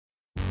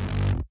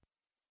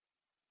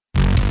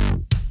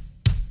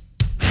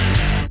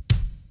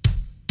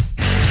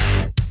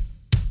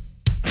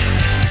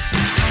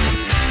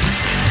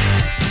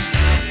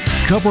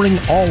covering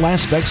all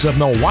aspects of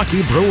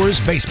Milwaukee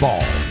Brewers baseball.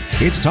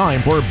 It's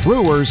time for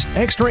Brewers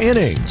Extra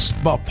Innings,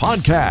 the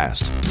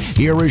podcast.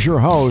 Here is your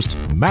host,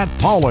 Matt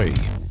Pauley.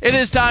 It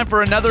is time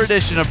for another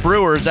edition of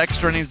Brewers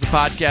Extra Innings, the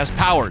podcast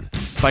powered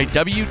by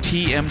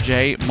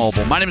WTMJ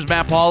Mobile. My name is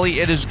Matt Pauley.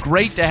 It is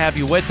great to have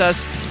you with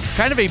us.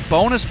 Kind of a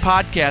bonus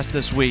podcast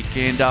this week,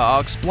 and I'll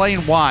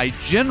explain why.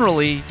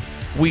 Generally,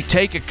 we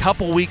take a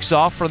couple weeks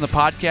off from the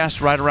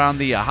podcast right around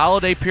the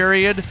holiday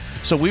period,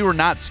 so we were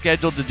not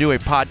scheduled to do a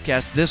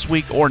podcast this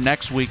week or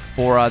next week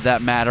for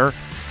that matter.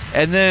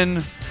 And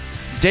then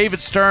David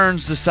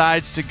Stearns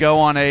decides to go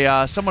on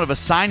a somewhat of a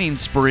signing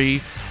spree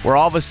where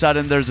all of a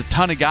sudden there's a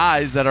ton of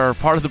guys that are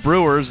part of the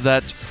Brewers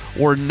that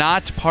were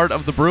not part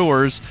of the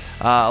Brewers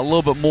a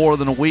little bit more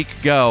than a week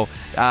ago.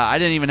 I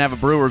didn't even have a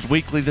Brewers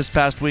Weekly this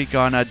past week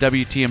on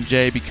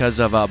WTMJ because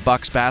of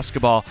Bucks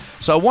basketball.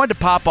 So I wanted to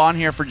pop on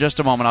here for just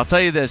a moment. I'll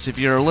tell you this, if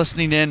you're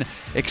listening in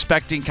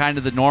expecting kind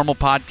of the normal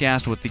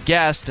podcast with the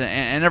guest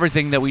and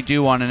everything that we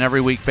do on an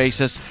every week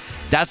basis,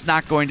 that's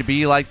not going to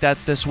be like that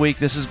this week.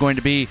 This is going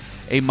to be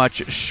a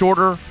much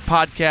shorter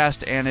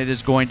podcast, and it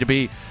is going to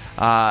be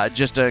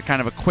just a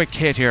kind of a quick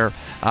hit here,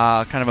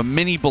 kind of a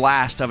mini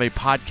blast of a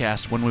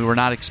podcast when we were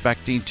not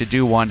expecting to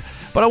do one.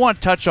 But I want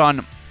to touch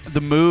on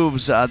the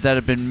moves that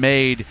have been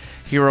made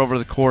here over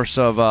the course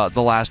of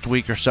the last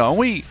week or so.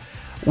 And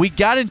we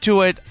got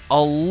into it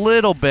a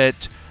little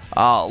bit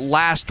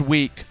last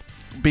week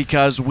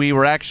because we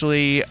were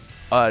actually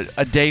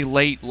a day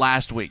late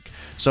last week.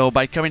 So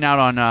by coming out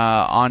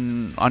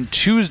on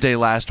Tuesday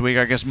last week,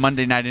 I guess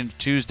Monday night into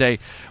Tuesday,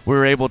 we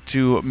were able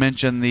to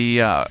mention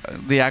the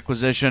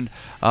acquisition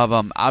of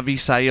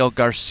Avisail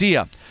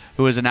Garcia,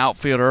 who is an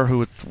outfielder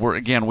who,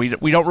 again, we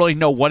don't really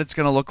know what it's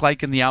going to look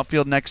like in the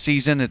outfield next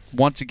season.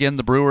 Once again,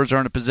 the Brewers are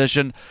in a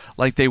position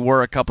like they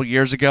were a couple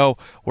years ago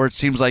where it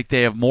seems like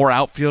they have more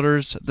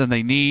outfielders than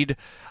they need.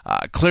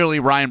 Clearly,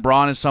 Ryan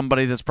Braun is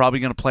somebody that's probably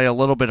going to play a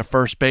little bit of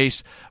first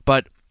base,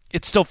 but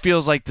it still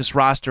feels like this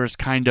roster is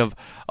kind of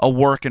a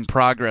work in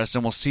progress,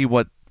 and we'll see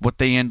what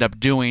they end up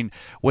doing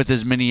with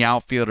as many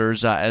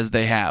outfielders as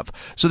they have.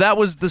 So that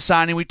was the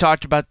signing. We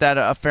talked about that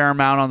a fair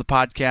amount on the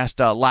podcast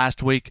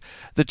last week.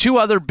 The two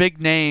other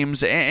big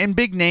names, and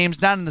big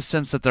names not in the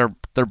sense that they're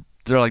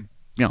like,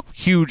 you know,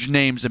 huge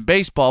names in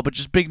baseball, but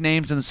just big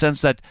names in the sense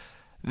that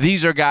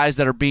these are guys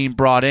that are being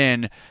brought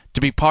in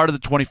to be part of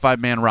the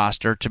 25-man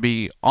roster, to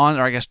be on,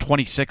 or I guess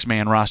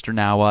 26-man roster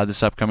now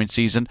this upcoming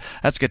season.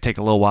 That's going to take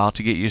a little while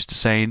to get used to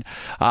saying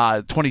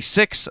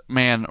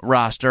 26-man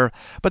roster,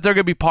 but they're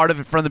going to be part of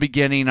it from the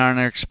beginning and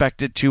are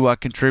expected to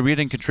contribute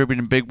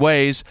in big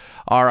ways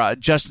are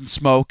Justin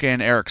Smoak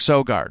and Eric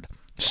Sogard.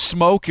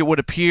 Smoak, it would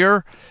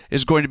appear,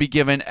 is going to be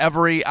given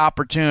every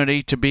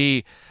opportunity to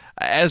be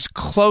as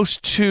close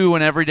to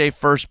an everyday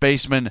first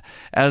baseman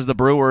as the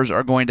Brewers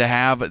are going to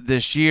have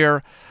this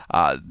year.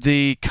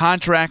 The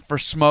contract for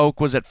Smoak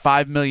was at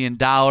 $5 million.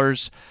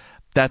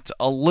 That's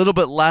a little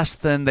bit less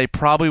than they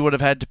probably would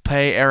have had to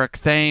pay Eric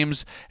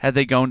Thames had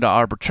they gone to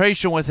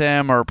arbitration with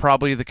him, or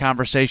probably the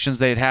conversations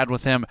they had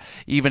with him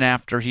even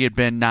after he had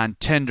been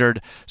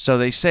non-tendered. So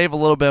they save a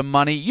little bit of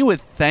money. You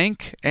would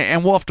think,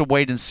 and we'll have to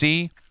wait and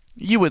see,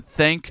 you would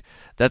think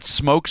that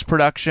Smoak's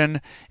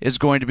production is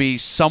going to be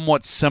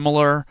somewhat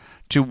similar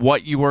to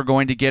what you are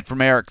going to get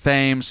from Eric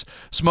Thames.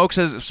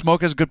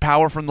 Smoak has good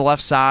power from the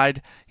left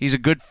side. He's a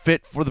good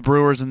fit for the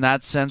Brewers in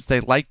that sense. They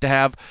like to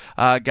have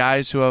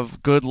guys who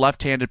have good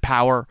left-handed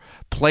power.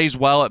 Plays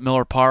well at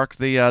Miller Park,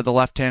 the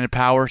left-handed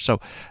power,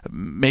 so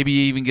maybe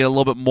you even get a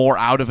little bit more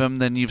out of him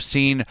than you've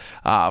seen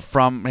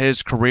from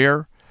his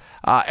career.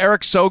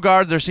 Eric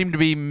Sogard, there seem to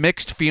be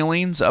mixed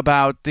feelings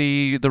about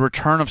the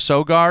return of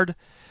Sogard.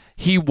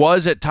 He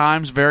was at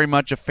times very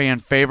much a fan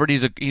favorite.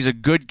 He's a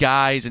good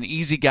guy. He's an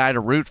easy guy to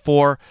root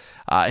for.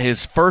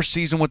 His first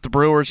season with the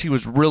Brewers, he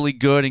was really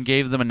good and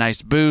gave them a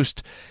nice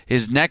boost.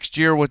 His next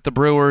year with the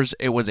Brewers,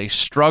 it was a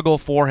struggle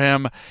for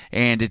him,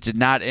 and it did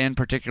not end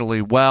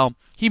particularly well.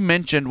 He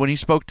mentioned when he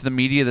spoke to the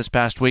media this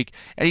past week,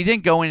 and he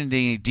didn't go into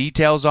any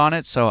details on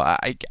it, so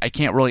I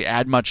can't really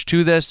add much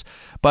to this,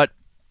 but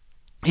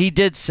he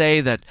did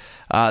say that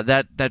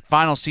that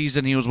final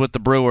season he was with the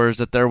Brewers,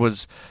 that there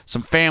was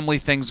some family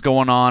things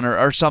going on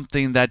or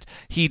something that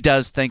he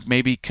does think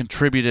maybe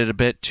contributed a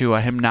bit to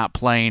him not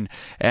playing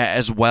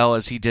as well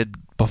as he did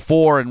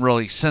before and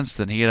really since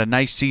then. He had a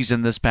nice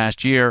season this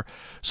past year.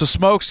 So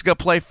Smoak's going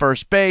to play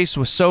first base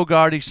with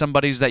Sogard. He's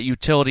somebody who's that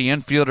utility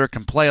infielder,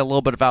 can play a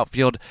little bit of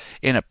outfield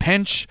in a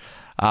pinch.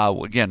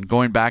 Again,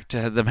 going back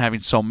to them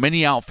having so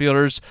many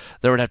outfielders,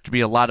 there would have to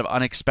be a lot of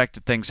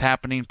unexpected things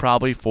happening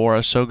probably for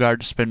Sogard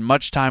to spend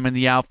much time in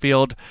the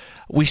outfield.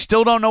 We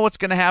still don't know what's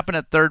going to happen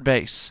at third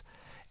base.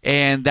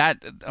 And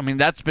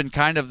that's been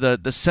kind of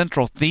the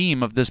central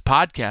theme of this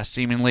podcast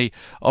seemingly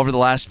over the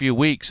last few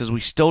weeks, is we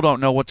still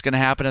don't know what's going to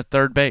happen at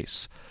third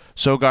base.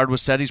 Sogard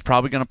was said he's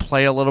probably going to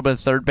play a little bit of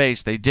third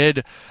base. They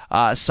did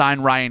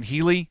sign Ryan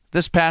Healy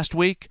this past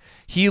week.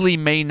 Healy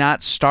may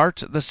not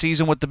start the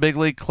season with the big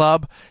league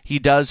club. He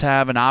does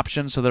have an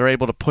option, so they're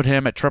able to put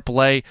him at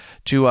AAA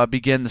to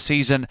begin the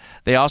season.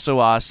 They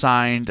also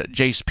signed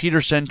Jace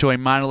Peterson to a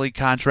minor league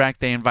contract.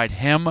 They invite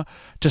him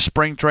to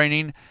spring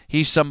training.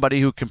 He's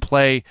somebody who can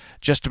play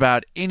just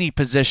about any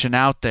position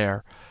out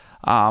there.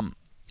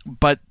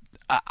 But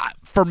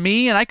for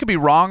me, and I could be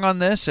wrong on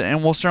this,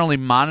 and we'll certainly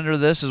monitor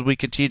this as we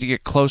continue to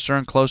get closer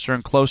and closer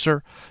and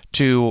closer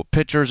to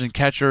pitchers and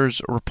catchers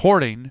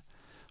reporting.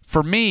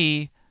 For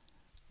me,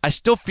 I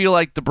still feel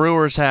like the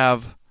Brewers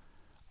have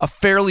a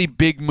fairly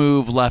big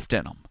move left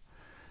in them.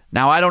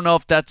 Now, I don't know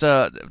if that's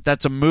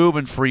a move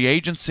in free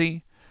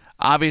agency.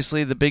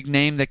 Obviously, the big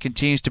name that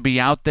continues to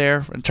be out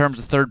there in terms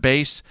of third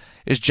base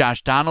is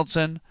Josh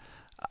Donaldson.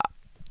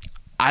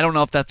 I don't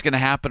know if that's going to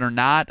happen or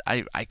not.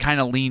 I kind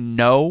of lean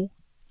no.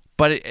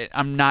 But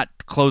I'm not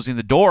closing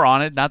the door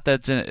on it. Not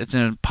that it's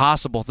an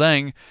impossible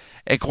thing.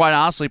 And quite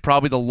honestly,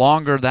 probably the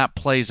longer that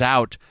plays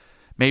out,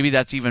 maybe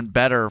that's even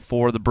better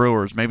for the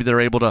Brewers. Maybe they're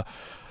able to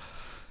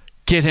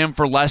get him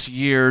for less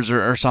years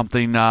or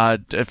something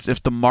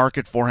if the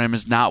market for him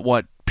is not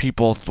what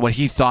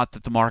he thought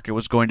that the market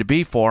was going to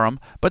be for him.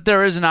 But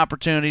there is an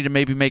opportunity to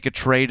maybe make a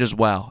trade as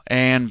well.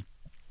 And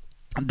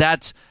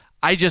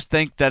I just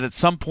think that at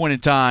some point in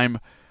time,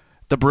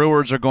 the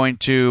Brewers are going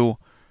to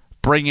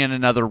bring in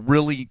another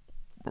really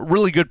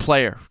good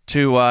player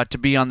to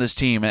be on this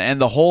team.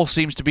 And the hole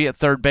seems to be at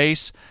third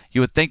base.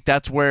 You would think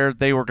that's where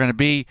they were going to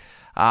be.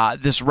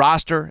 This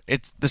roster,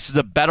 this is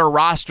a better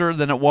roster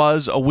than it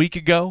was a week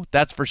ago,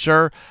 that's for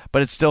sure.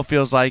 But it still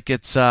feels like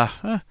it's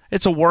a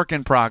work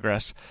in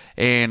progress.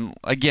 And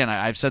again,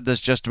 I've said this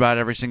just about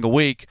every single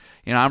week.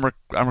 You know,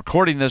 I'm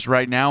recording this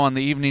right now on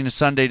the evening of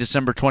Sunday,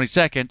 December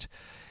 22nd.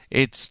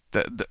 It's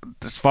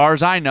as far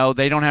as I know,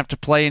 they don't have to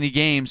play any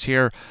games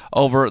here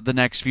over the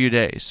next few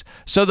days.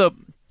 So the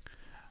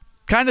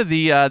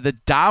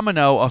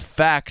domino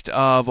effect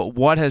of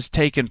what has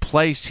taken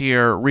place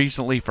here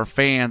recently for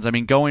fans. I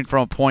mean, going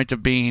from a point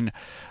of being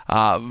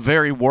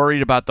very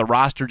worried about the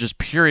roster, just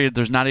period.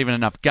 There's not even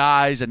enough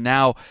guys, and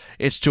now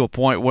it's to a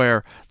point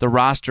where the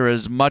roster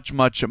is much,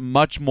 much,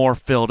 much more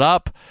filled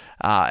up.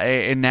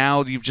 And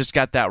now you've just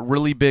got that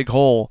really big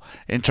hole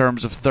in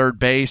terms of third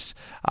base.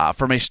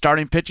 From a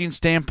starting pitching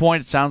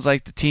standpoint, it sounds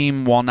like the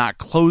team, while not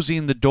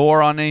closing the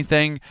door on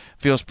anything,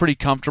 feels pretty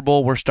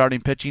comfortable where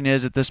starting pitching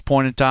is at this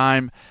point in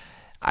time.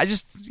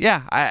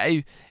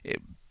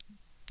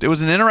 It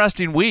was an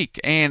interesting week,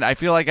 and I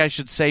feel like I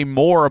should say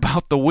more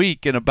about the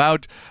week and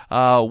about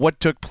what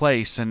took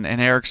place and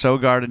Eric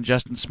Sogard and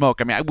Justin Smoak.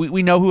 I mean,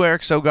 we know who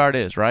Eric Sogard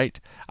is, right?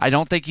 I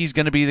don't think he's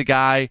going to be the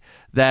guy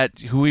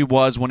who he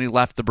was when he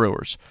left the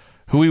Brewers,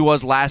 who he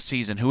was last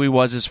season, who he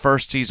was his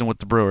first season with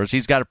the Brewers.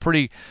 He's got a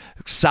pretty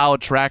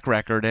solid track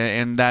record,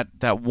 and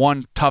that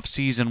one tough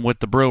season with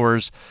the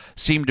Brewers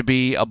seemed to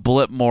be a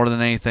blip more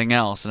than anything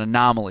else, an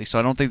anomaly. So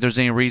I don't think there's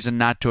any reason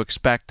not to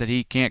expect that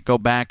he can't go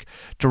back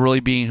to really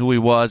being who he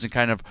was and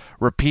kind of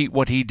repeat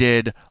what he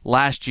did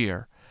last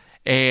year.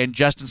 And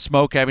Justin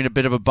Smoak having a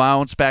bit of a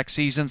bounce-back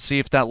season, see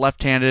if that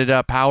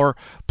left-handed power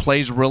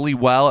plays really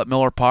well at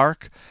Miller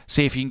Park,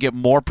 see if he can get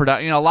more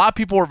production. You know, a lot of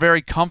people were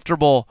very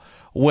comfortable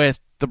with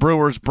the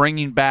Brewers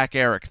bringing back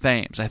Eric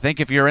Thames. I think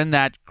if you're in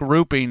that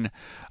grouping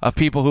of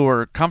people who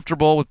are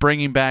comfortable with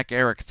bringing back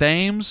Eric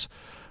Thames,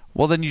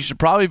 well, then you should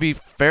probably be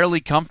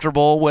fairly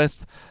comfortable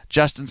with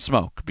Justin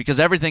Smoak, because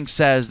everything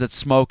says that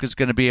Smoak is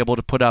going to be able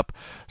to put up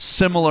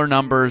similar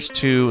numbers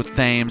to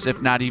Thames,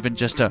 if not even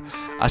just a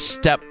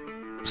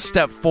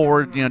step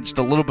forward, you know, just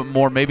a little bit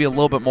more, maybe a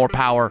little bit more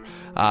power,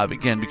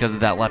 again, because of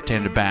that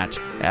left-handed bat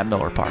at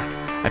Miller Park.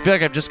 I feel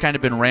like I've just kind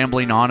of been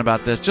rambling on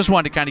about this. Just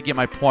wanted to kind of get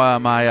my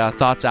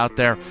thoughts out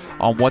there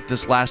on what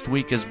this last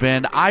week has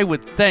been. I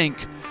would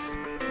think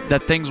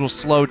that things will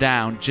slow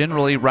down.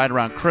 Generally, right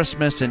around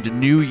Christmas into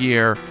New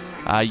Year,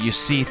 you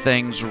see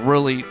things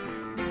really,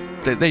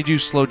 they do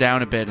slow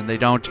down a bit, and they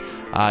don't,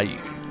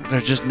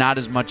 there's just not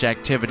as much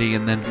activity.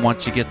 And then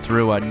once you get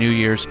through New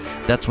Year's,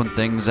 that's when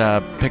things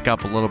pick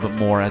up a little bit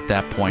more at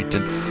that point.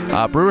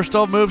 And Brewers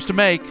still have moves to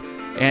make.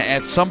 And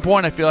at some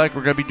point, I feel like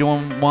we're going to be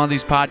doing one of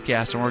these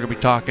podcasts, and we're going to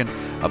be talking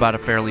about a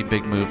fairly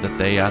big move that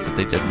they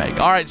did make.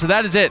 All right, so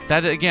that is it.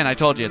 That, again, I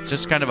told you, it's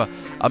just kind of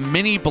a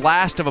mini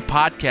blast of a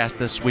podcast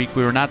this week.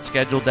 We were not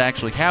scheduled to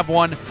actually have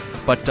one,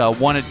 but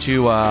wanted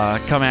to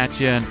come at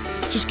you and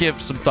just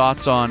give some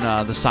thoughts on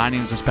the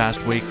signings this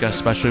past week,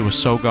 especially with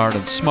Sogard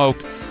and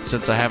Smoak,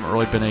 since I haven't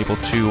really been able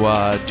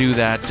to do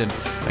that. And,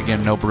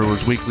 again, no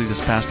Brewers Weekly this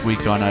past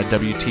week on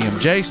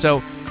WTMJ,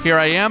 so here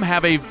I am.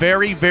 Have a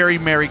very, very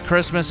Merry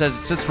Christmas. As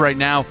it sits right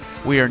now,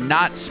 we are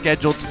not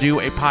scheduled to do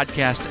a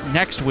podcast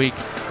next week,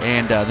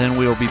 and then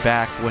we will be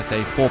back with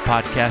a full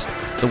podcast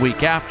the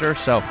week after.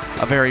 So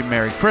a very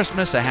Merry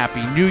Christmas, a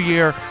Happy New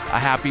Year, a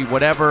happy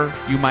whatever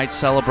you might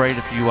celebrate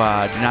if you do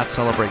not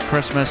celebrate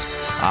Christmas.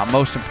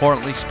 Most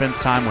importantly, spend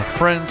time with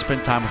friends,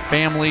 spend time with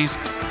families,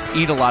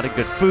 eat a lot of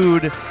good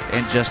food,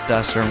 and just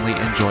certainly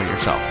enjoy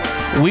yourself.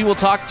 We will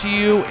talk to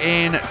you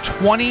in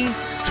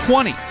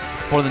 2020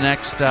 for the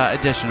next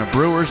edition of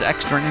Brewers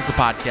Extra Innings, the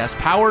podcast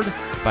powered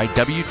by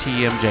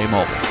WTMJ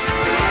Mobile.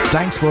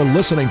 Thanks for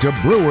listening to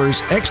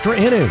Brewers Extra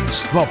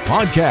Innings, the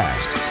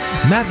podcast.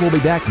 Matt will be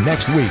back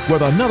next week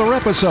with another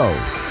episode.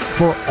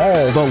 For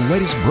all the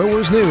latest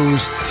Brewers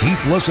news,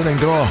 keep listening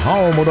to the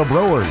home of the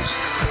Brewers,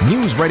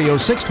 News Radio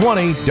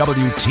 620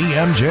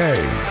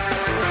 WTMJ.